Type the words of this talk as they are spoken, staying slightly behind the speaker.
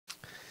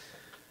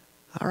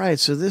All right,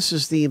 so this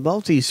is the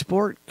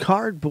Multisport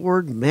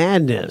Cardboard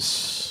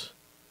Madness.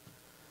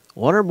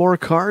 One or more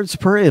cards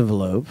per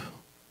envelope.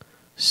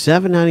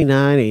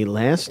 $7.99, a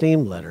last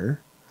name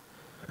letter.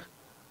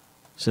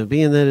 So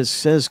being that it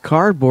says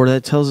cardboard,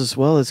 that tells us,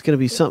 well, it's going to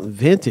be something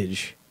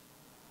vintage.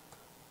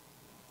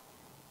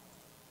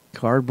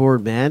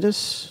 Cardboard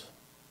Madness.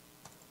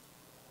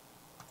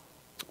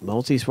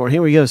 Multisport.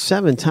 Here we go.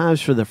 7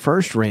 times for the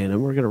first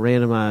random. We're going to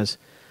randomize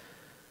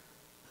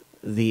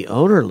the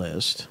owner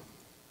list.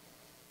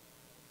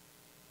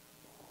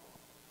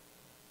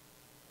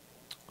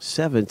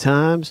 7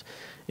 times.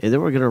 And then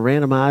we're going to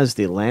randomize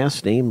the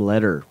last name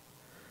letter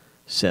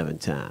 7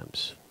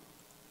 times.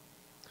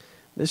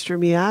 Mr.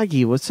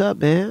 Miyagi, what's up,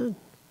 man?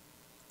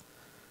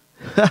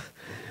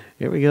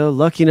 Here we go.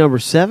 Lucky number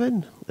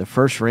 7. The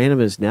first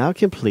random is now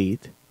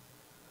complete.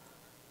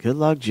 Good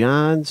luck,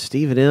 John,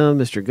 Stephen M.,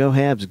 Mr. Go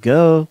Habs,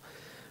 go.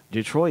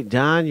 Detroit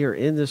Don, you're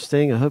in this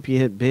thing. I hope you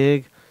hit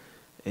big.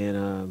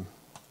 And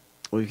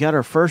we've got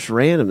our first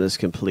random that's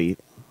complete.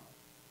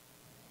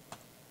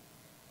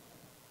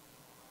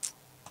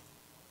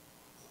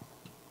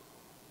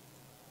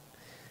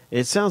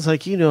 It sounds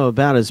like you know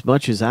about as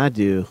much as I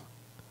do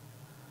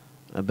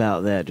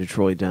about that,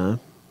 Detroit Don.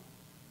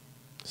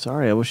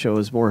 Sorry, I wish I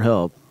was more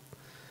help.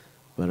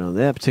 But on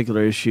that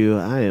particular issue,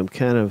 I am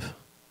kind of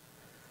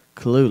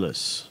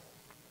clueless.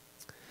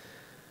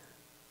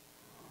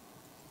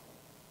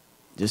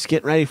 Just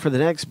getting ready for the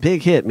next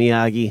big hit,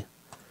 Miyagi.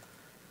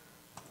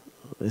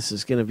 This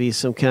is going to be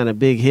some kind of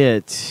big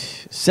hit.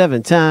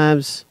 7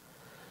 times.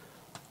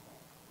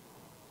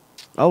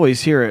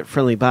 Always here at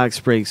Friendly Box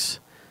Breaks,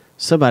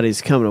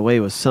 somebody's coming away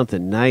with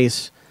something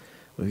nice.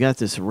 We've got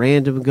this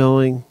random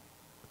going.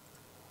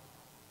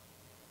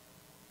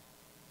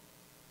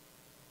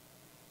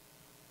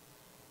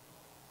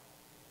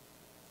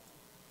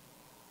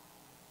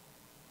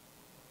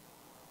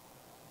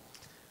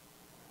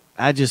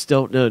 I just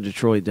don't know,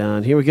 Detroit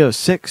Don. Here we go.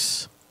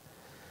 6.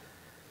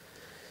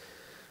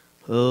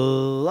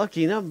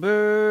 Lucky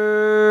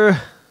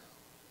number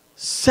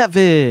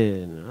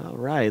 7. All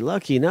right,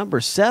 lucky number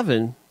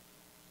 7.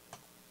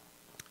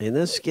 And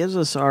this gives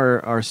us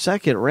our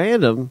second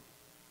random.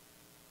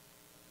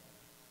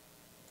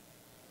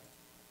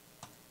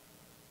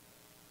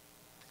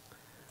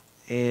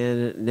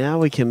 And now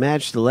we can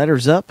match the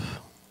letters up.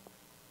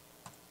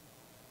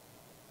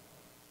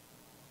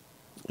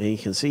 And you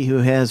can see who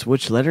has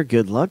which letter.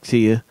 Good luck to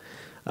you.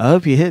 I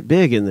hope you hit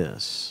big in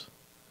this.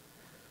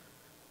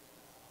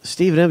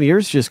 Stephen M.,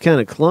 yours just kind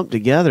of clumped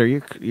together.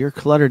 You're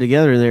cluttered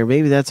together in there.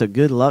 Maybe that's a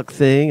good luck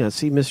thing. I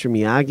see Mr.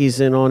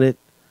 Miyagi's in on it.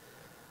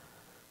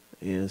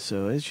 And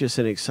so it's just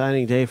an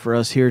exciting day for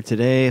us here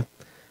today.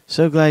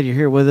 So glad you're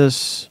here with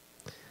us.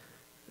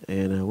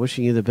 And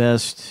wishing you the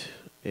best.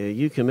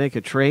 You can make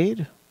a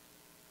trade.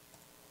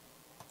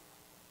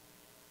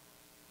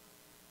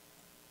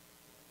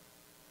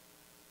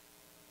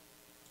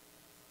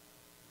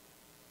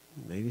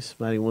 Maybe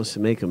somebody wants to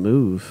make a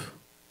move.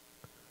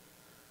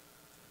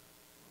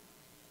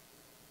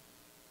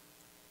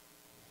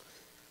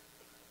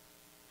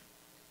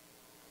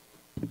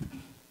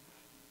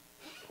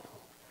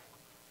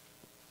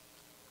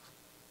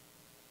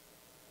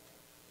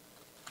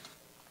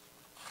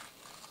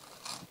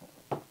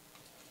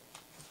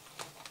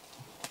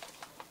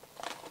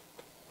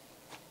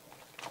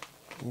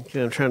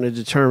 Okay, I'm trying to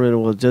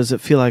determine, well, does it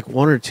feel like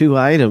 1 or 2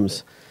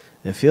 items?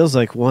 It feels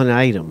like 1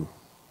 item.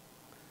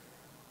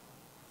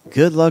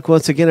 Good luck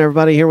once again,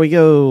 everybody. Here we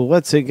go.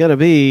 What's it going to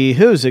be?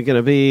 Who's it going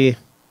to be?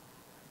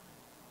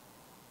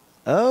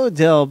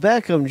 Odell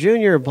Beckham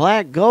Jr.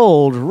 Black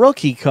Gold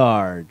rookie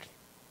card.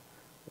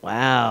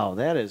 Wow,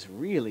 that is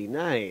really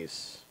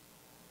nice.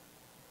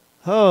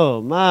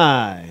 Oh,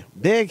 my.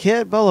 Big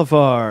Hit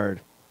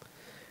Boulevard.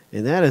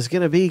 And that is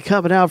going to be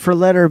coming out for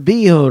letter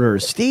B owner,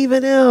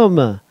 Stephen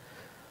M.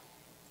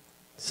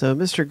 So,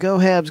 Mr. Go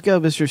Habs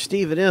Go, Mr.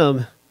 Stephen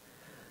M.,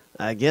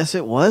 I guess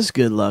it was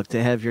good luck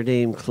to have your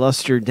name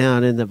clustered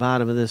down in the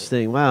bottom of this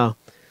thing. Wow,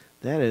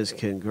 that is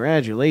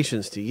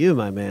congratulations to you,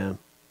 my man,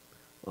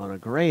 on a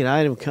great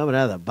item coming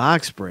out of the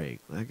box break.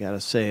 I got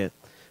to say it.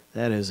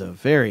 That is a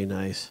very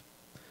nice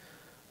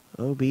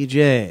OBJ.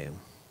 And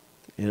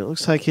it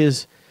looks like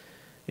his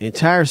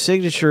entire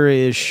signature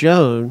is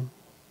shown,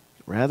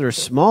 rather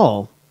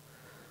small.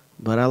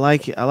 But I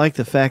like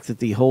the fact that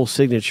the whole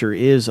signature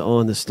is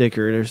on the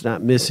sticker. And there's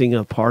not missing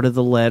a part of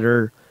the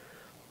letter,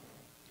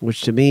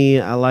 which to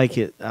me, I like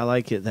it. I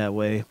like it that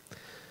way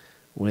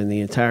when the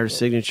entire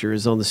signature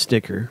is on the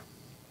sticker.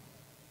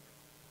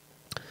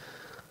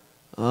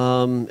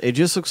 It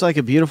just looks like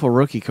a beautiful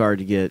rookie card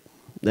to get.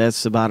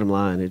 That's the bottom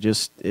line.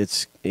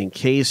 It's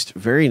encased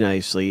very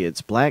nicely.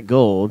 It's black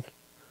gold,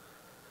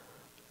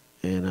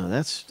 and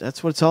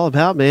that's what it's all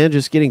about, man.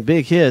 Just getting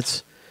big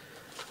hits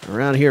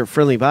around here at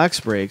Friendly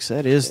Box Breaks.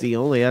 That is the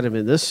only item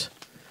in this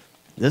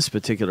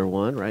particular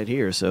one right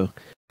here. So,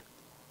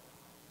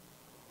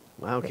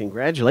 wow,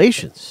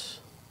 congratulations.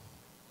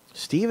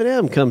 Stephen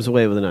M. comes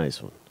away with a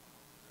nice one.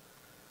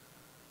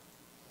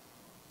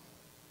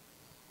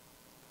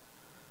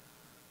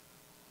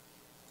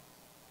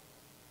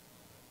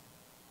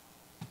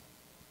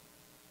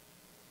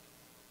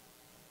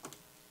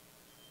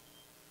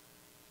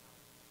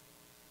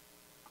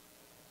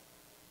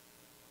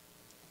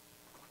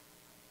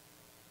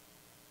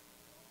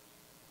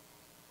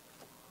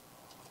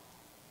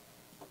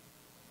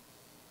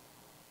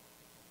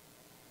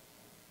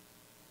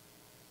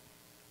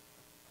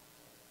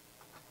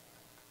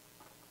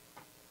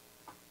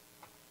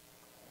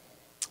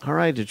 All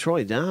right,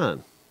 Detroit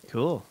Don.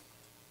 Cool.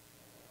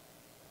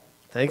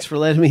 Thanks for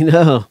letting me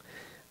know.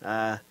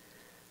 That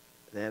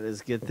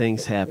is good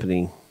things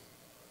happening.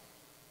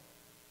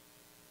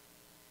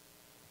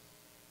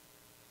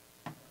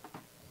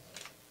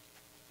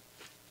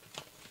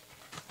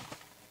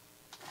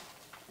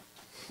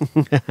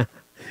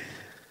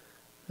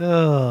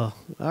 Oh,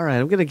 all right.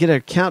 I'm going to get a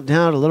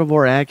countdown a little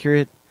more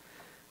accurate,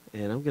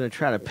 and I'm going to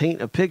try to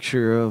paint a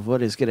picture of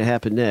what is going to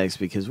happen next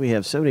because we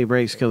have so many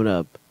breaks coming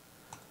up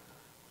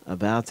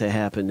about to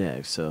happen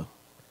next. So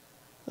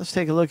let's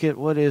take a look at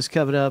what is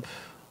coming up.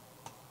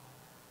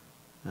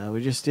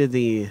 We just did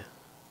the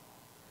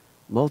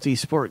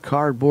Multisport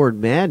Cardboard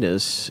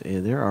Madness,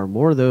 and there are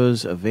more of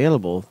those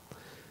available.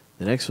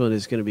 The next one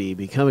is going to be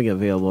becoming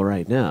available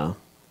right now.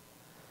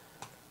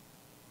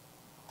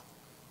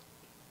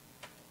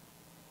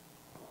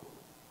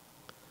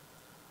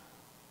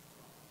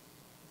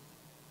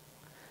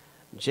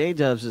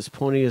 J-Dubs is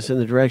pointing us in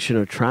the direction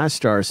of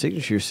TriStar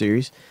Signature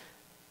Series.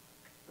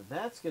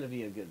 That's going to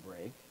be a good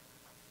break.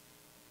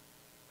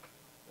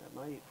 That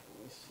might,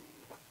 let me see.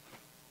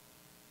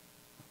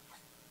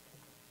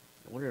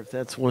 I wonder if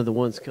that's one of the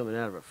ones coming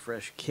out of a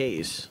fresh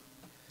case.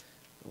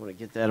 I want to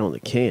get that on the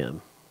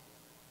cam.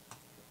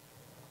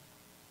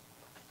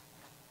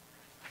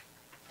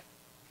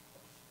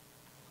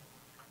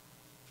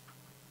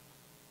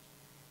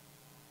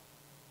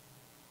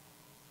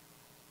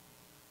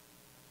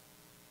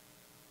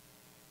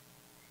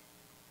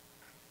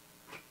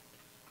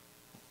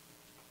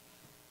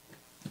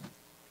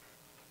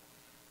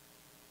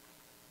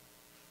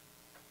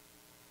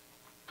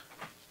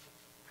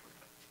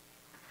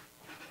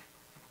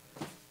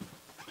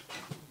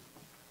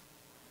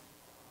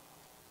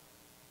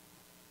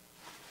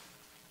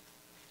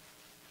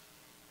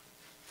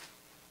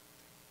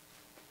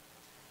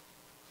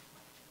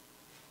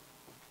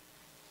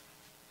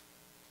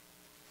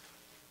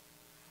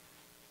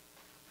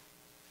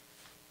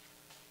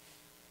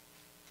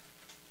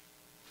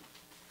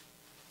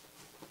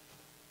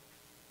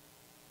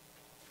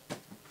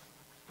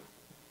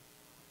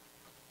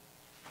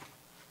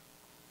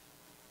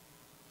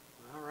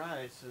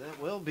 So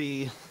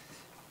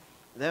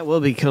that will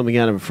be coming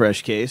out of a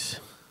fresh case.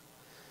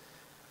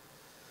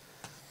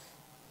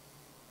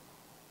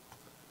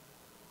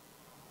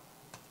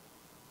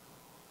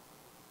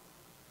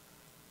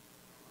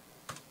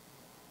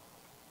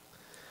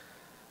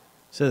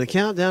 So the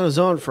countdown is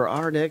on for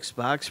our next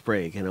box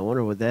break, and I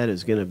wonder what that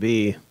is going to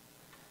be.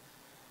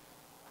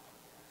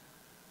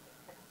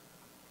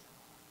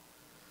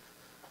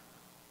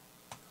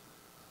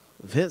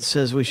 Vince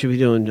says we should be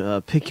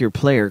doing Pick Your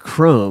Player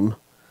Chrome.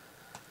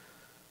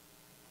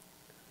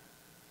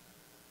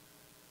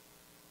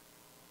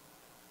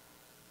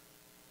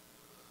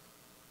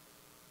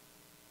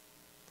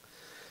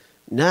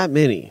 Not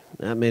many,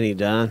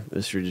 Don,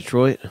 Mr.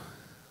 Detroit.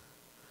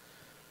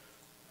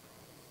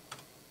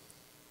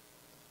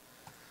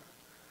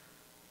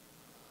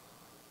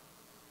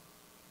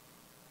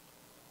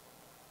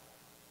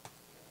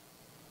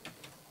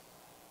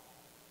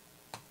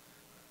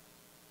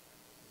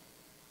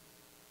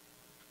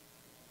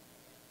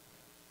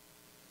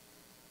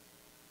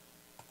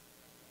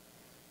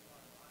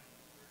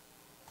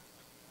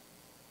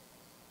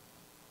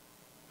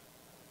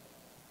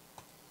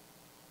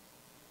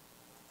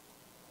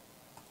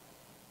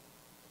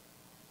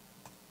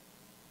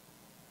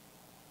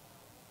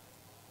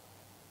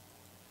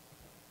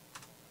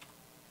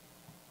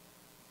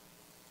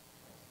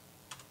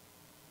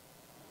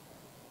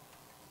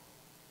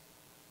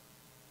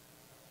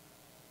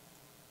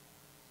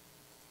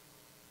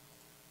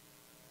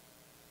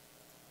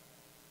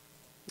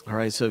 All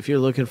right, so if you're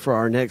looking for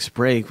our next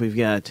break, we've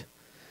got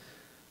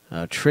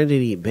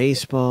Trinity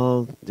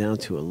Baseball down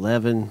to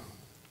 11.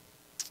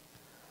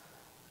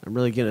 I'm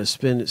really going to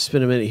spend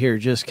a minute here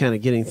just kind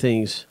of getting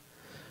things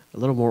a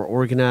little more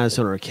organized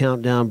on our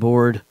countdown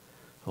board.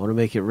 I want to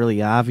make it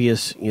really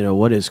obvious,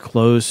 what is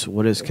close,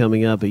 what is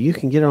coming up. But you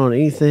can get on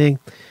anything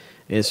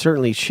and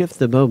certainly shift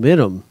the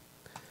momentum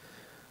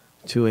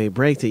to a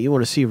break that you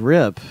want to see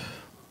rip,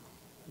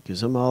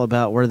 because I'm all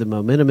about where the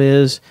momentum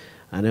is.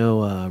 I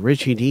know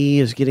Richie D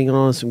is getting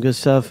on some good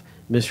stuff.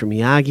 Mr.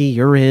 Miyagi,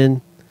 you're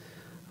in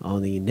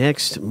on the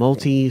next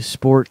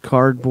Multi-Sport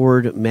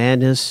Cardboard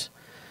Madness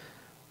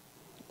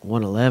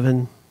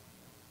 111.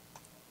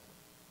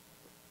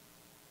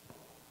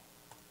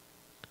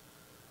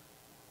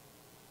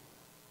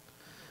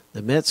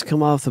 The Mets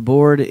come off the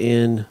board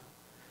in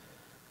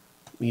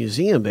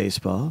Museum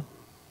Baseball.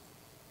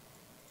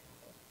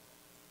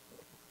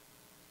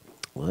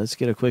 Well, let's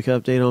get a quick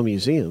update on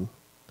Museum.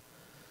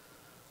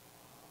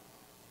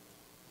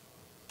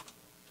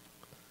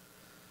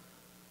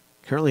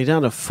 Currently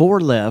down to 4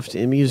 left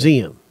in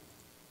Museum.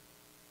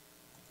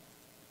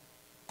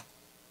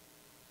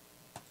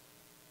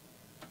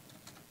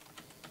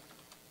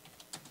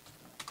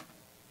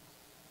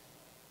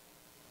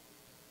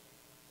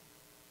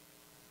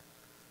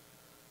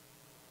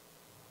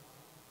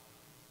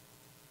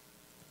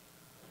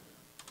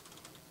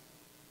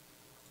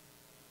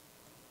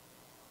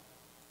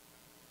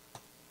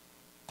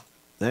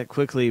 that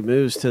quickly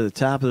moves to the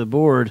top of the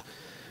board.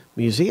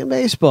 Museum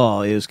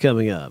Baseball is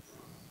coming up.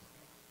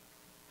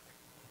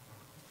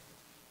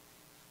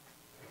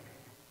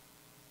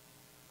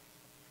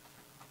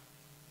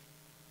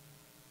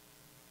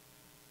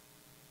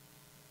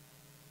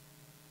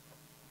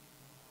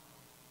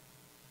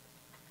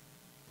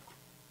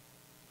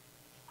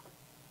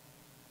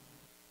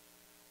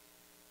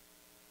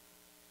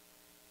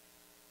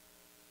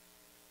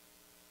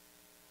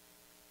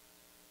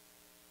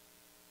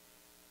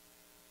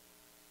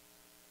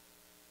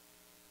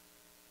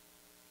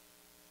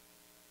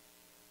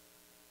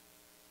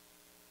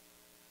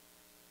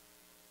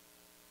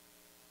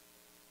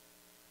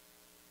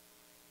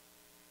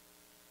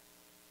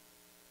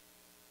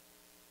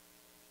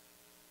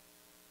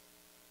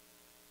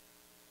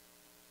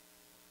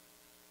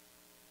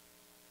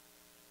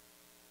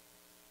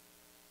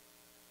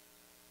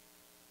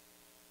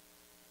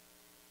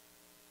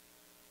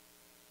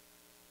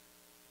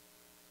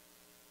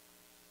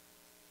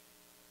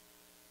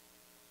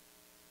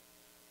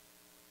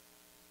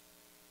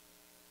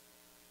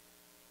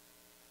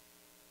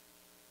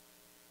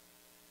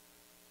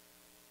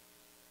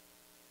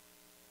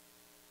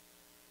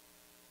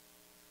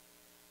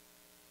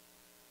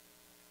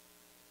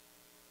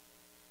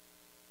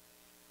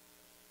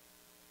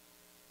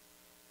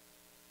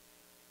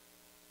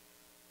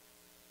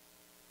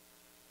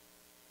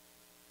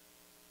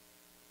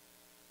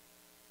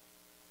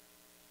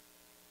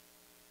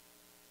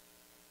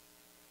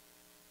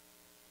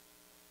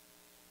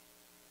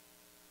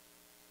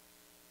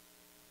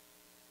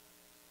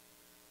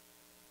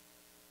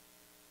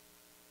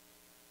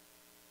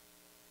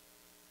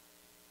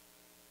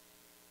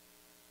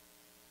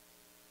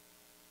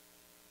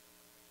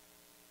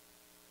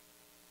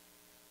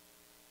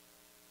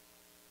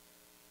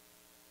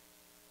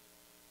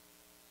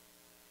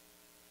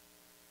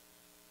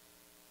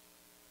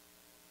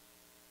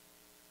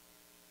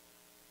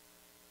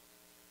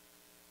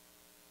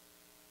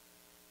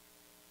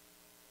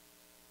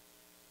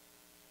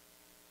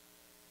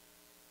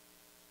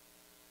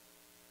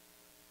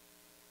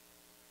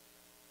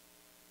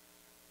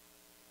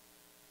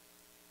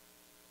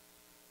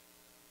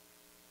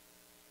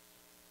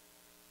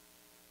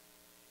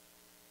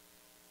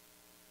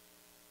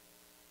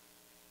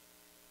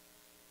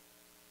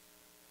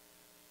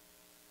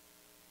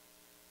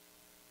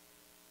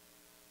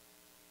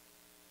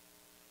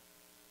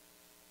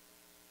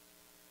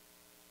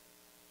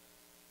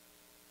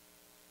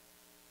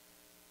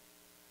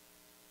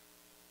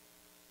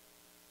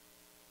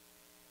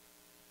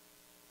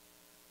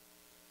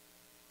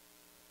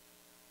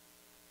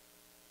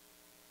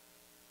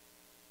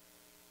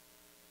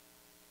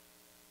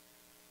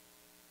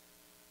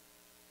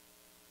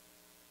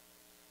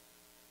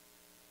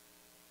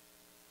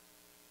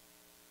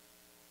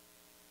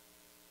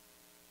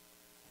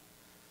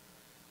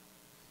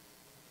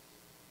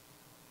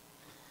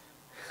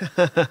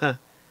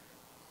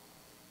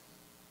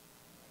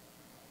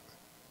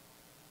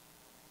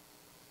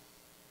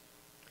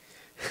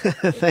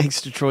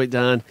 Thanks, Detroit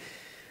Don.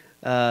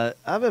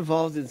 I'm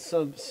involved in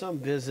some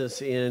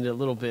business end a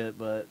little bit,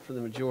 but for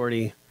the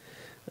majority,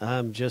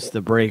 I'm just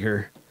the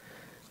breaker.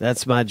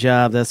 That's my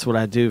job. That's what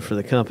I do for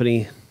the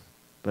company.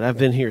 But I've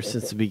been here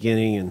since the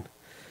beginning,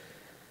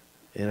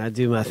 and I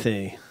do my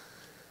thing.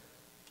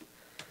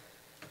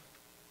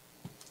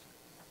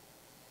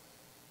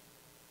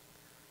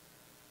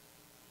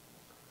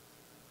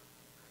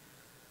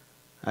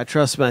 I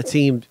trust my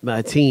team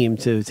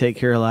to take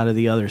care of a lot of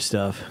the other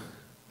stuff.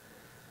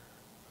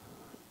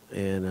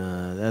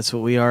 And that's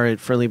what we are at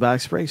Friendly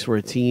Box Breaks. We're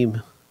a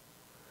team.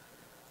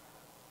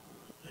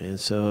 And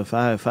so if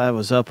I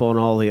was up on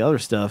all the other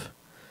stuff,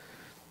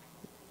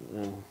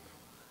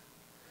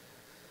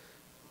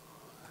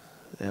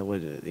 that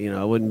would,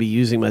 I wouldn't be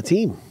using my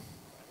team.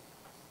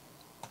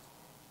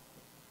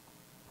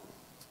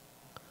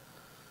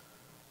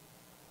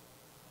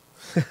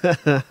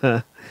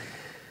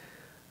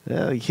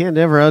 Well, you can't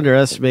never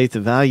underestimate the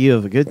value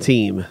of a good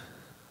team.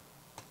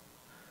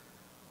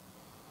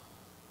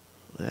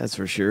 That's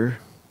for sure.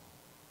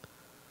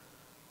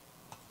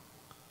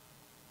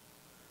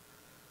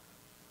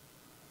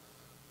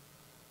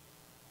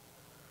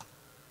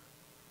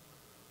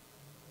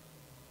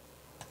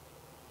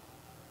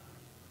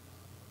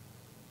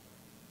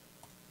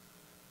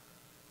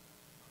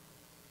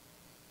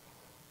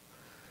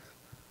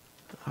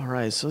 All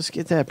right, so let's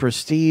get that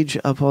Prestige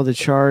up on the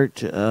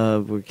chart.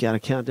 We've got a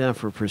countdown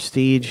for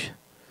Prestige.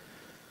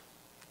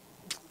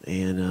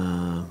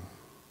 And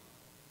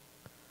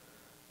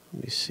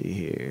let me see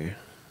here.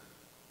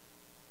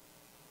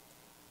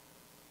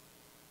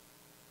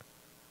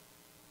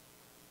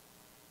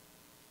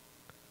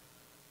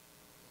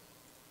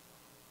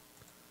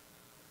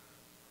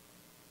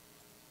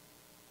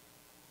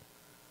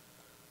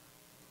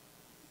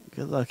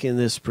 Good luck in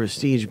this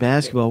Prestige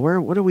basketball.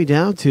 What are we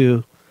down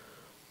to,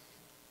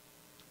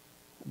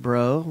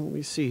 bro? Let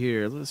me see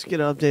here. Let's get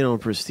an update on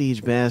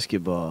Prestige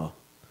basketball.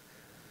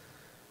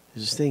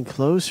 Is this thing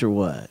close or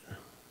what?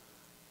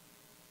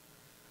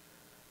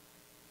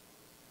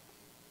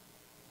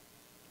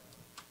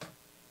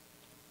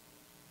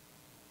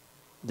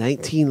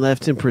 19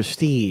 left in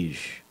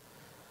Prestige.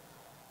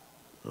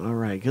 All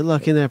right, good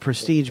luck in that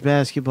Prestige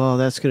basketball.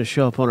 That's going to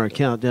show up on our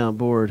countdown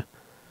board.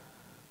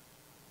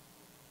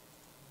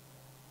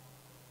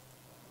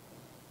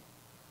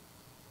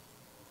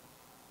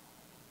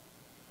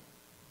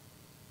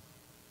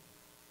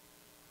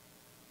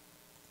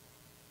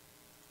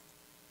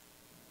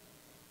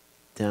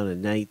 Down to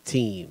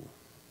 19.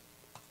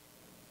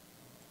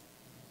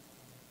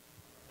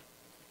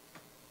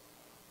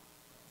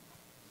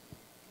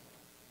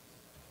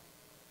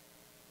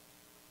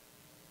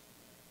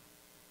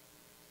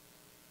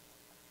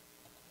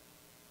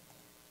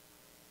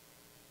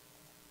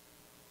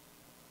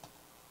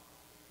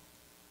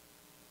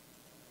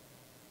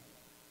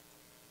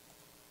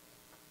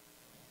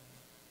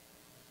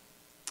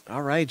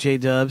 All right,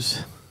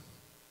 J-Dubs.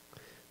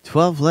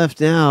 12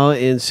 left now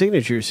in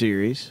Signature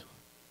Series.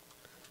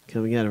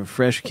 Coming out of a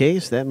fresh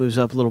case. That moves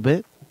up a little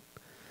bit.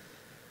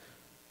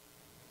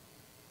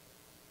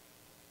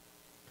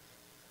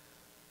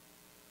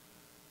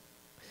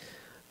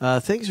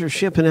 Things are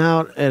shipping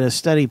out at a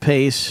steady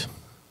pace.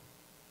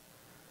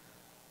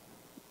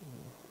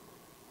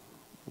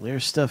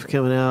 There's stuff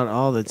coming out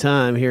all the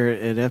time here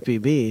at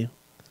FBB.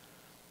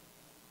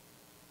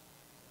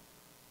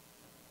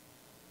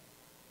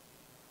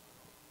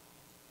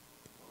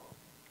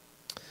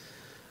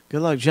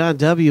 Good luck, John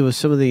W., with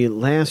some of the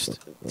last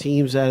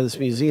teams out of this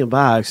museum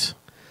box.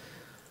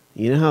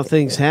 You know how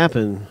things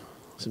happen.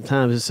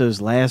 Sometimes it's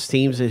those last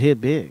teams that hit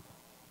big.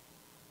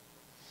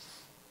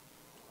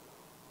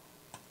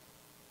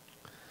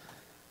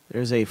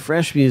 There's a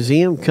fresh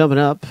museum coming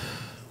up.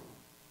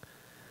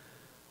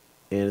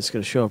 And it's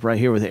going to show up right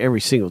here with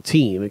every single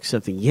team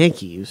except the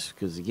Yankees,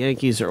 because the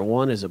Yankees are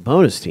one as a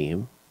bonus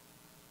team.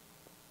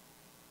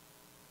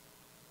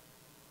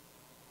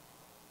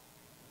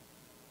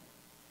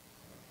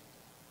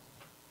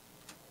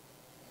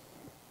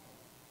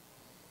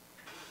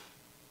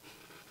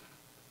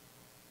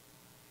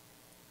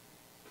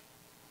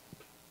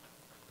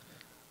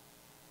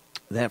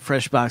 That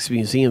Fresh Box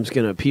Museum is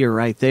going to appear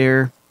right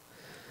there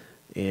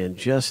in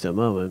just a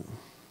moment.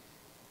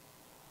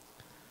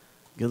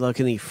 Good luck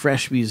in the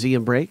Fresh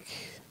Museum break.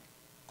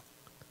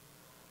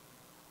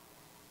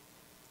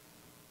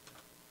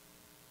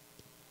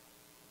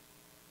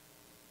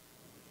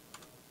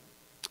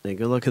 And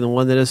good luck in the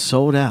one that is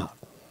sold out.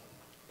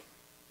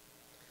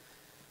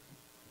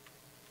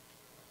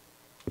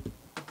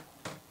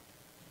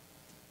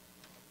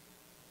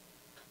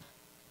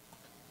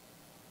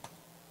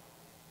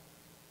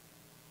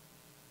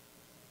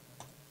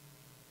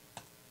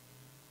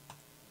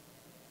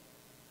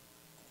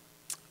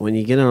 When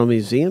you get on a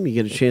museum, you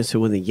get a chance to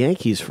win the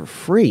Yankees for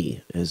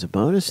free as a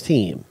bonus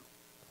team.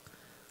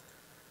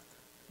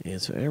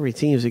 And so every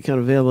team is become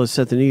available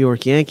except the New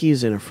York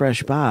Yankees in a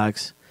fresh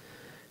box.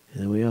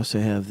 And then we also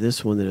have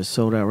this one that is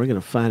sold out. We're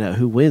going to find out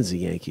who wins the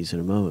Yankees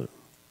in a moment.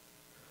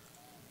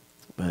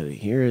 But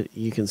here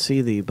you can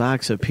see the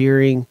box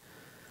appearing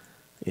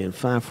in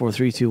 5, 4,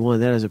 3, 2, 1.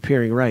 That is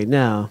appearing right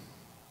now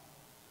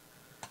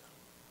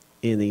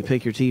in the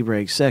Pick Your Tea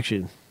Break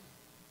section.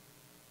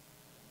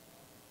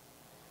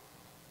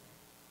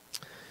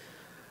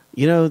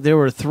 You know, there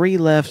were 3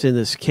 left in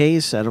this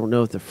case. I don't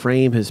know if the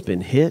frame has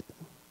been hit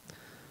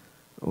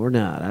or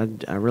not.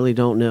 I really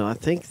don't know. I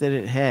think that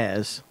it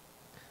has.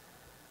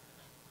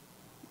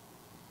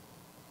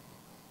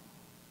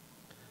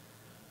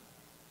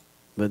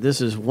 But this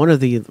is one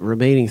of the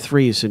remaining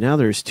 3, so now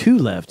there's 2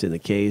 left in the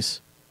case.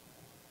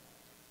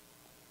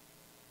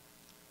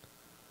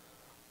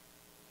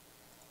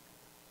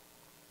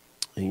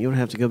 And you don't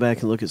have to go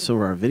back and look at some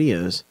of our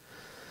videos.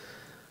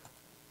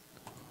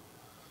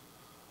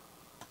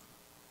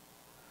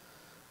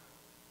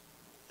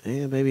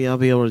 And maybe I'll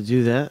be able to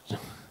do that.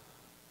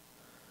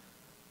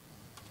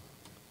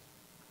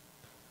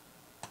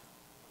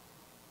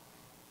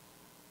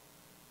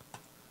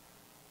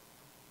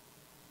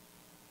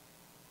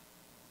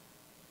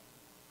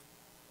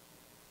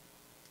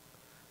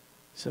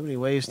 So many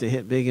ways to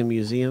hit big in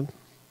museum.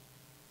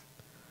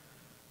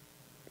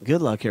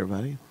 Good luck,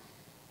 everybody.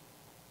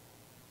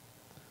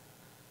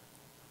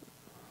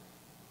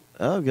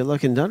 Oh, good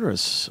luck in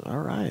Dundas. All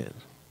right.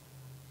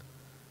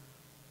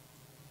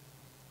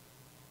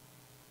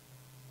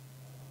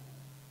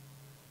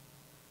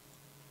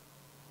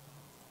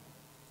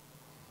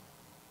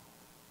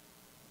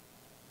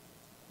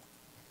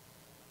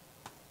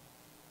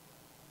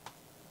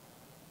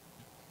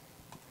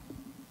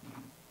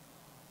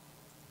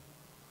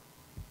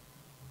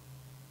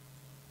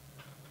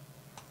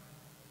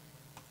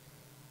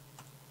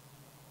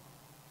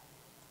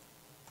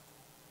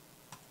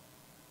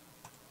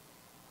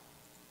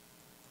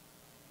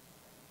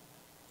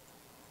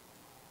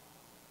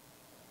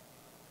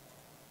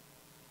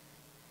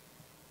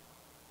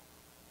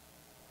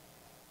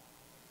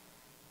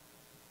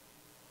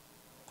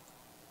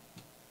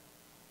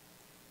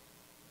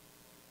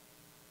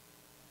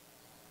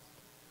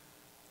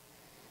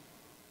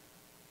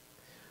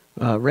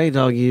 Ray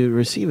Dog, you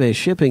receive a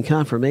shipping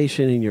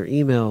confirmation in your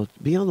email.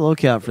 Be on the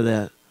lookout for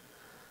that.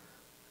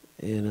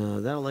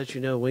 And that'll let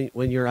you know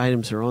when your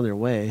items are on their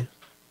way.